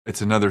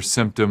it's another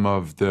symptom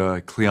of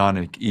the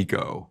Cleonic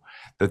ego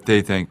that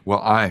they think,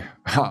 well,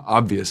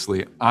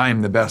 obviously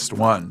I'm the best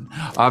one.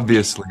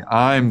 Obviously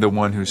I'm the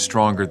one who's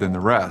stronger than the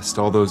rest.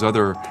 All those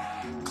other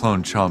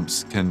clone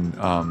chumps can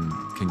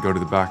go to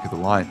the back of the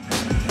line.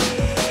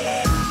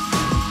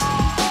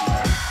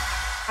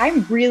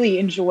 I really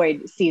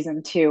enjoyed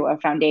season two of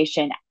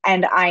Foundation,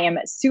 and I am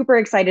super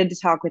excited to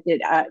talk with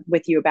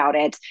you about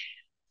it.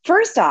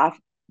 First off,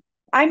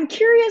 I'm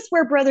curious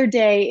where Brother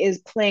Day is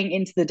playing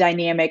into the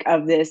dynamic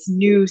of this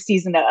new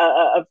season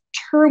of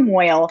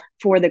turmoil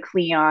for the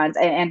Cleons,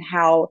 and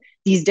how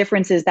these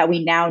differences that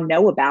we now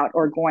know about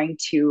are going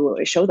to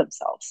show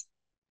themselves.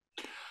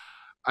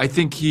 I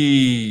think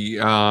he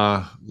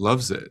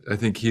loves it. I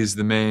think he's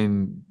the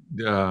main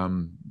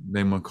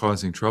one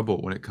causing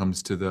trouble when it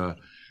comes to the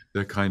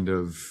kind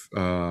of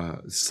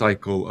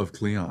cycle of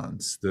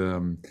Cleons.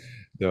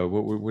 The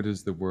what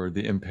is the word?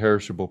 The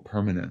imperishable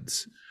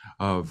permanence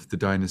of the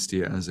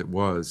dynasty as it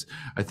was.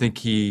 I think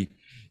he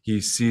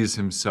sees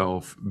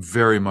himself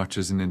very much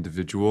as an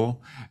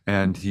individual,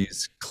 and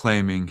he's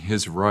claiming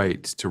his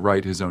right to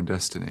write his own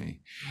destiny.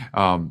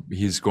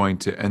 He's going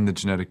to end the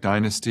genetic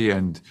dynasty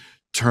and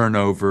turn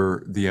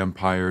over the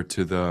empire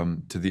to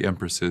the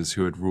empresses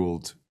who had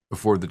ruled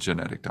before the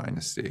genetic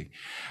dynasty.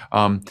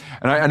 And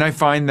I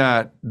find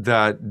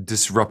that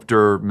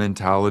disruptor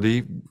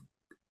mentality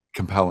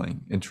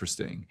compelling,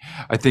 interesting.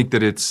 I think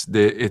that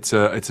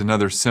it's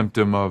another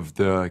symptom of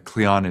the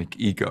Cleonic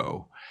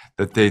ego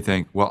that they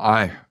think, well,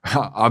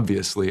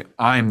 obviously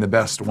I'm the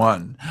best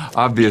one.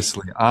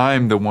 Obviously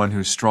I'm the one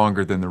who's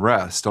stronger than the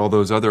rest. All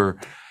those other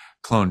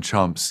clone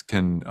chumps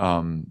can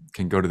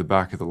go to the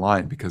back of the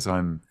line because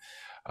I'm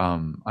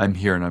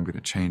here and I'm going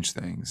to change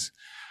things,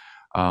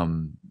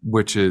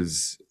 which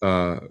is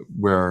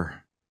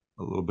where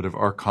a little bit of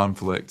our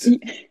conflict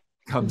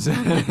comes in.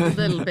 A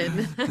little bit.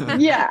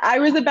 Yeah, I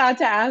was about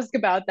to ask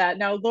about that.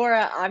 Now,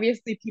 Laura,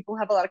 obviously people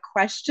have a lot of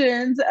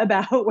questions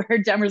about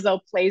where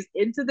Demerzel plays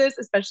into this,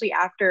 especially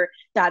after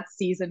that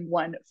season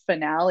one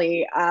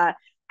finale.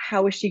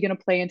 How is she going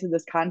to play into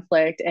this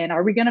conflict? And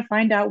are we going to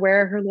find out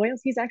where her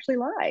loyalties actually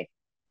lie?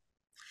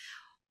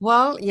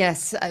 Well,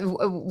 yes,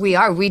 we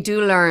are. We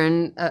do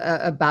learn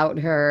about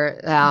her,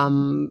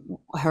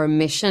 her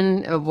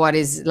mission, what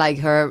is like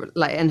her,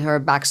 like in her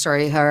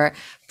backstory, her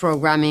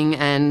programming,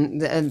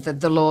 and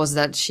the laws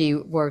that she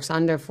works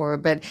under for.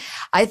 But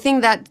I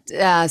think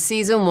that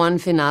season one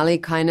finale,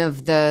 kind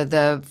of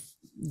the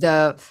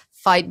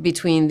fight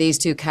between these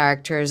two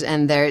characters,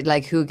 and they're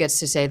like, who gets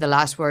to say the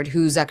last word,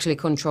 who's actually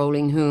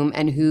controlling whom,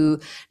 and who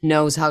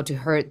knows how to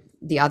hurt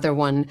the other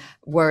one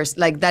worse.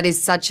 Like, that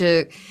is such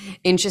a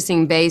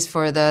interesting base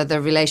for the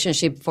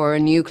relationship for a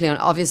new Cleon.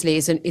 Obviously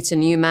it's a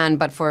new man,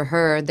 but for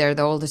her they're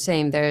all the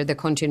same. They're the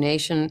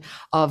continuation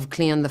of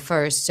Cleon the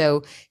first,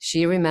 so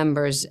she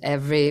remembers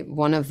every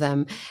one of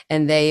them,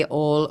 and they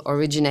all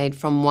originate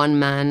from one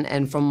man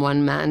and from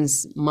one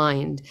man's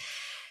mind.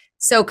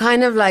 So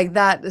kind of like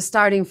that,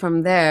 starting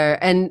from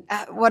there. And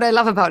what I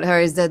love about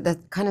her is that the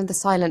kind of the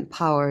silent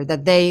power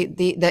that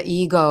the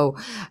ego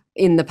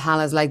in the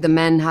palace, like the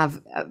men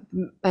have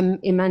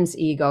immense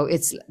ego.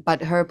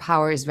 But her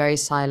power is very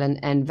silent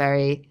and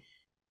very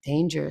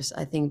dangerous,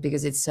 I think,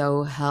 because it's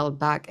so held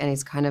back and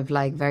it's kind of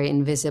like very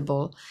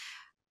invisible,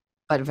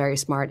 but very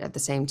smart at the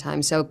same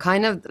time. So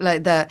kind of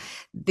like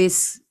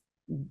this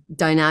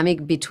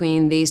dynamic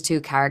between these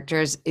two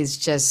characters is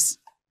just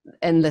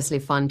endlessly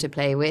fun to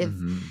play with.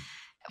 Mm-hmm.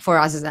 For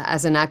us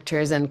as an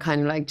actors, and kind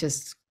of like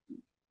just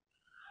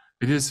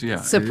it is,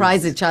 yeah,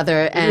 surprise each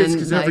other. And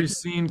because every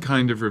scene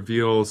kind of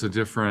reveals a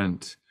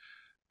different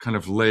kind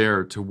of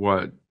layer to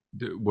what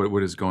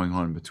is going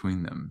on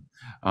between them.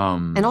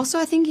 And also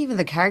I think even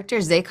the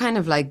characters, they kind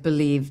of like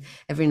believe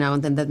every now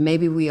and then that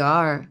maybe we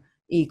are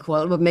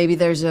equal, but maybe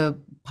there's a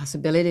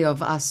possibility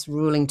of us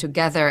ruling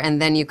together,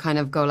 and then you kind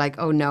of go like,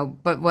 oh no,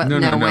 but what?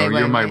 No, wait,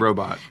 you're my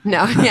robot.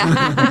 No,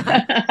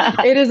 yeah.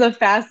 It is a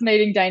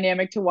fascinating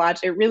dynamic to watch.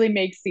 It really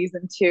makes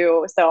season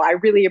two. So I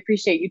really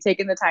appreciate you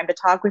taking the time to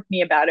talk with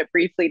me about it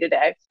briefly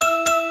today.